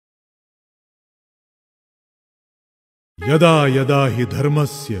यदा यदा हि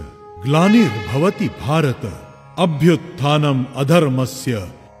धर्मस्य ग्लानिर्भवति Bharat अभ्युत्थानम् अधर्मस्य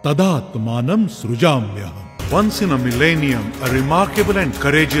तदात्मानं सृजाम्यहम्. Once in a millennium, a remarkable and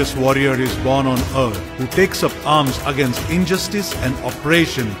courageous warrior is born on earth who takes up arms against injustice and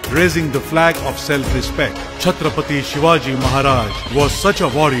oppression, raising the flag of self-respect. Chhatrapati Shivaji Maharaj was such a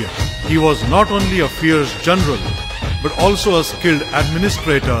warrior. He was not only a fierce general, but also a skilled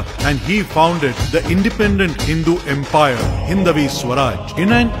administrator, and he founded the independent Hindu empire, Hindavi Swaraj,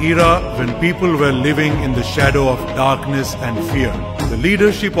 in an era when people were living in the shadow of darkness and fear. The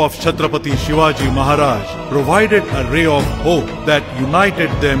leadership of Chhatrapati Shivaji Maharaj provided a ray of hope that united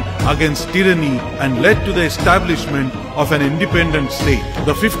them against tyranny and led to the establishment of an independent state.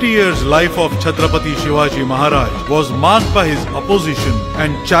 The 50 years life of Chhatrapati Shivaji Maharaj was marked by his opposition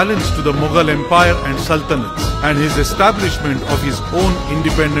and challenge to the Mughal Empire and Sultanates, and his establishment of his own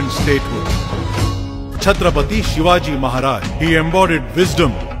independent statehood. Chhatrapati Shivaji Maharaj, he embodied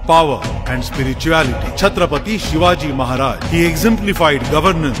wisdom, power and spirituality. Chhatrapati Shivaji Maharaj, he exemplified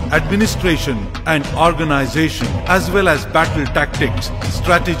governance, administration and organization, as well as battle tactics,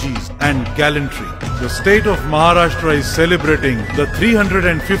 strategies and gallantry. The state of Maharashtra is celebrating the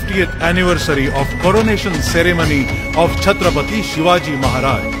 350th anniversary of coronation ceremony of Chhatrapati Shivaji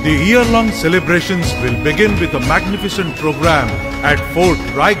Maharaj. The year-long celebrations will begin with a magnificent program at Fort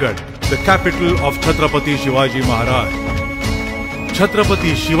Raigad, the capital of Chhatrapati Shivaji Maharaj.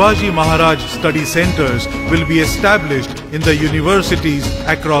 Chhatrapati Shivaji Maharaj study centers will be established in the universities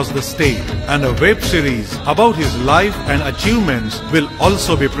across the state, and a web series about his life and achievements will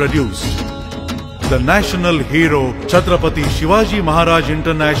also be produced. The national hero Chhatrapati Shivaji Maharaj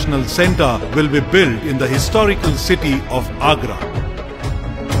International Center will be built in the historical city of Agra.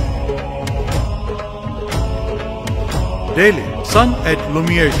 Daily sun at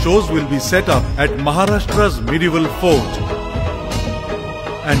Lumiere shows will be set up at Maharashtra's medieval fort,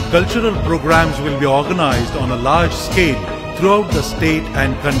 and cultural programs will be organized on a large scale throughout the state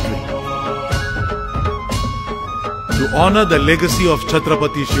and country. To honor the legacy of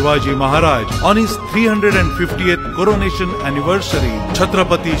Chhatrapati Shivaji Maharaj on his 350th coronation anniversary,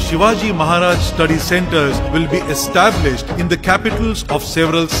 Chhatrapati Shivaji Maharaj study centers will be established in the capitals of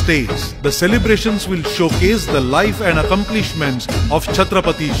several states. The celebrations will showcase the life and accomplishments of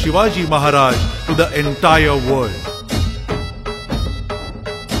Chhatrapati Shivaji Maharaj to the entire world.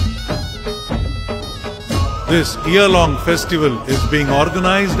 This year-long festival is being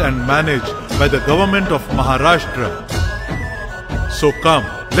organized and managed by the government of Maharashtra. So come,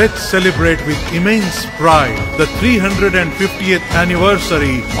 let's celebrate with immense pride the 350th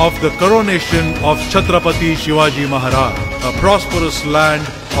anniversary of the coronation of Chhatrapati Shivaji Maharaj, a prosperous land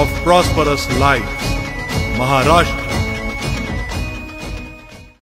of prosperous lives. Maharashtra.